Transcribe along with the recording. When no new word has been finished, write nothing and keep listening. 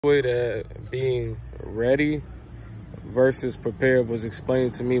way that being ready versus prepared was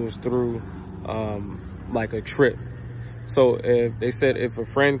explained to me was through like a trip. So if they said if a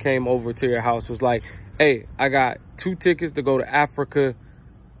friend came over to your house, was like, hey, I got 2 tickets to go to Africa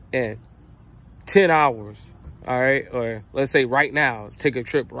in 10 hours, all right? Or let's say right now, take a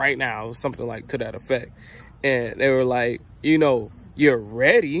trip right now, something like to that effect. And they were like, you know, you're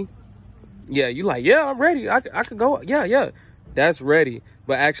ready. Yeah, you like, yeah, I'm ready. I could go. Yeah, that's ready.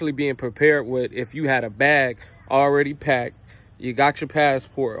 But actually being prepared with, if you had a bag already packed, you got your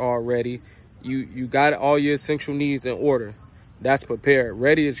passport already, you got all your essential needs in order. That's prepared.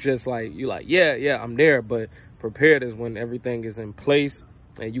 Ready is just like, you like, yeah, I'm there. But prepared is when everything is in place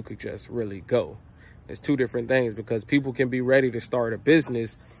and you could just really go. It's 2 different things, because people can be ready to start a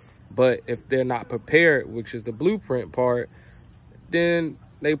business, but if they're not prepared, which is the blueprint part, then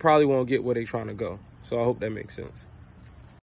they probably won't get where they're trying to go. So I hope that makes sense.